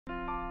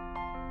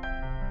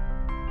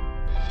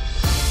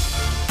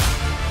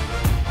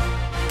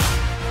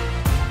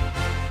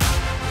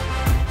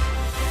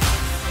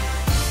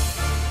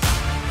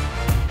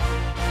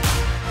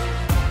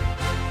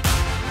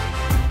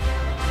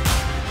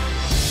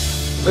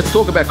let's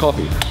talk about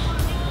coffee.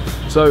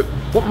 So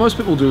what most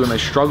people do and they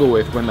struggle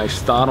with when they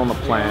start on a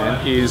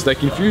plan is they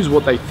confuse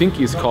what they think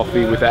is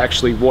coffee with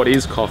actually what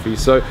is coffee.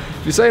 So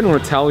if you say in an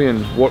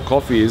Italian what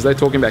coffee is, they're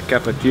talking about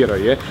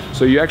cafetiere, yeah?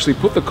 So you actually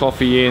put the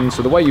coffee in.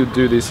 So the way you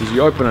do this is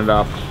you open it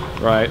up,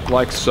 right,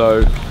 like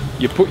so.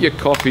 You put your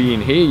coffee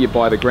in here, you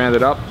buy the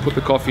grounded up, put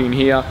the coffee in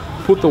here,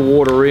 put the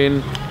water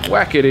in,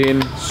 whack it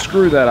in,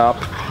 screw that up,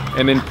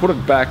 and then put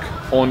it back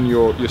on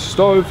your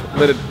stove,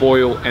 let it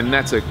boil, and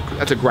that's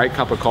a great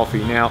cup of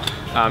coffee. Now,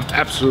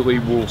 absolutely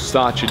will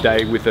start your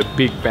day with a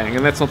big bang,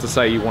 and that's not to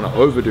say you want to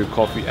overdo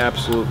coffee,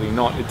 absolutely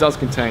not. It does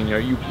contain,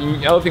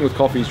 the other thing with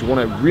coffee is you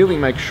want to really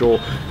make sure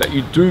that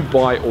you do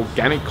buy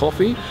organic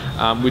coffee,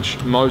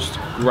 which most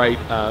great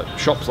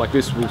shops like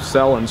this will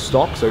sell and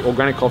stock. So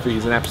organic coffee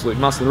is an absolute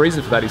must, and the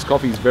reason for that is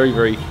coffee is very,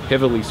 very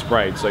heavily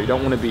sprayed, so you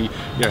don't want to be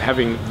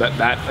having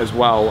that as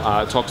well,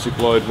 toxic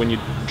load when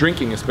you're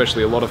drinking,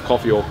 especially a lot of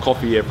coffee or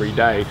coffee every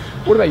day.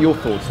 What about your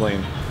thoughts,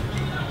 Liam?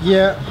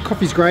 Yeah,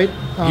 coffee's great.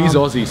 He's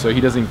Aussie, so he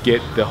doesn't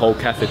get the whole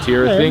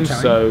cafetiere thing.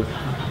 So,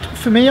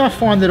 for me, I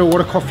find that a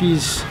lot of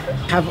coffees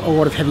have a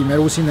lot of heavy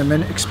metals in them,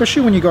 and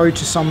especially when you go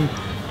to some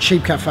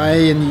cheap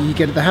cafe and you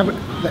get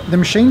the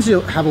machines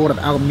have a lot of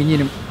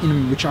aluminium in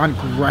them, which aren't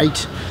great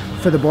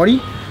for the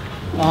body.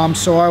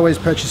 So I always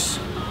purchase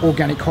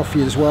organic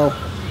coffee as well,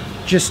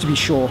 just to be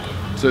sure.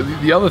 So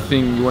the other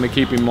thing you want to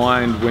keep in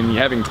mind when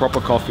you're having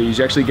proper coffee is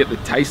you actually get the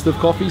taste of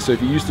coffee. So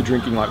if you're used to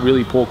drinking like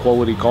really poor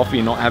quality coffee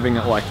and not having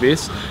it like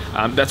this,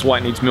 that's why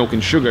it needs milk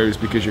and sugar, is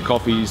because your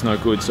coffee is no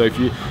good. So if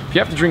you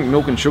have to drink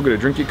milk and sugar to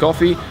drink your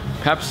coffee,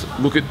 perhaps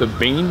look at the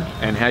bean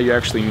and how you're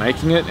actually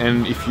making it.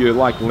 And if you're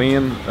like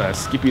Liam,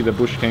 Skippy the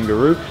bush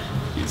kangaroo,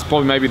 it's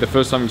probably maybe the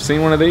first time you've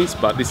seen one of these,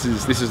 but this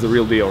is the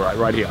real deal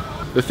right here.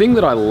 The thing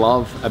that I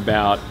love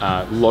about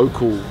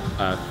local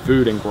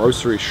food and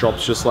grocery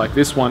shops just like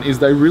this one is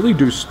they really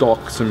do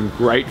stock some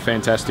great,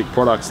 fantastic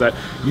products that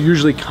you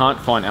usually can't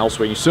find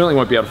elsewhere. You certainly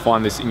won't be able to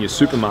find this in your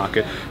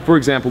supermarket. For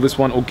example, this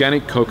one,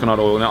 organic coconut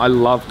oil. Now, I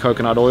love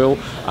coconut oil.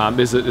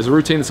 There's a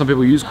routine that some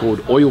people use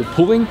called oil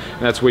pulling,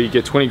 and that's where you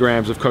get 20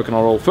 grams of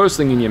coconut oil first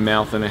thing in your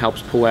mouth, and it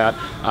helps pull out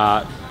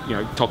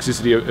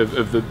toxicity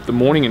of the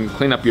morning and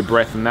clean up your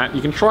breath and that.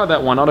 You can try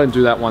that one. I don't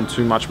do that one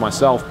too much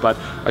myself, but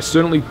I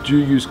certainly do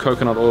use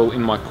coconut oil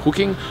in my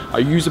cooking. I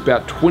use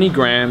about 20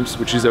 grams,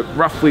 which is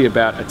roughly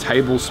about a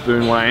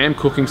tablespoon when I am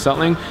cooking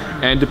something,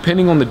 and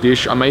depending on the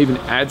dish, I may even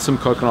add some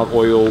coconut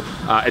oil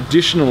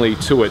additionally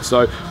to it.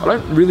 So I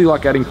don't really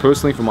like adding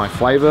personally for my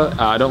flavor.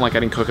 I don't like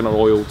adding coconut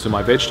oil to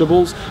my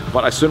vegetables,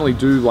 but I certainly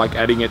do like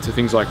adding it to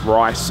things like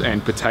rice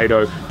and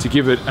potato to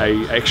give it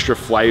a extra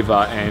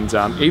flavor, and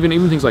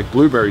even things like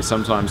blueberries.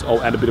 Sometimes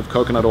I'll add a bit of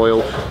coconut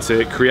oil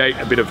to create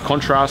a bit of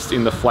contrast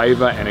in the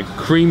flavor and a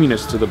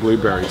creaminess to the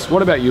blueberries.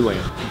 What about you,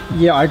 Liam?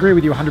 Yeah, I agree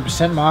with you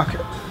 100%, Mark.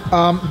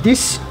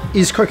 This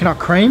is coconut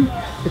cream.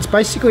 It's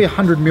basically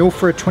 100 ml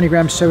for a 20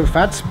 gram serve of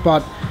fats,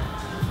 but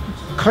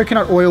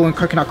coconut oil and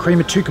coconut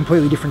cream are two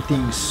completely different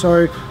things.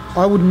 So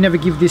I would never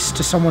give this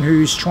to someone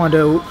who's trying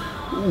to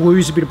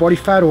lose a bit of body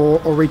fat or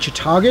reach a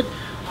target.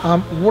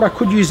 What I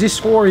could use this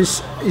for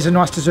is a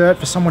nice dessert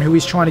for someone who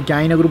is trying to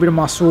gain a little bit of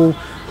muscle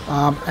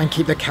and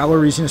keep their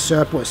calories in a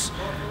surplus.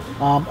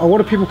 A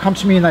lot of people come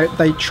to me and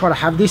they try to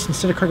have this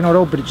instead of coconut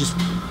oil, but it's just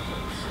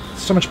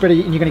so much better,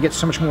 and you're going to get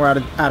so much more out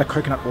of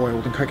coconut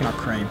oil than coconut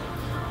cream.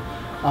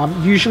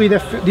 Usually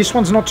this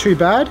one's not too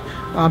bad,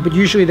 but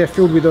usually they're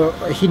filled with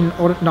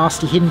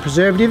nasty hidden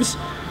preservatives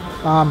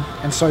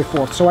and so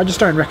forth. So I just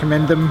don't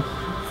recommend them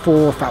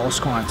for fat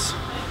loss clients.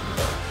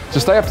 To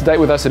stay up to date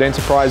with us at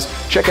Enterprise,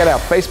 check out our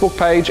Facebook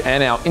page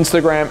and our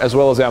Instagram, as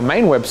well as our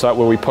main website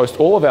where we post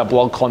all of our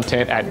blog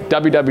content at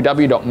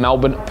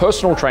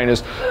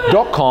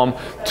www.melbournepersonaltrainers.com.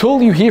 Till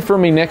you hear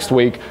from me next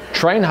week,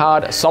 train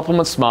hard,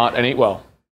 supplement smart, and eat well.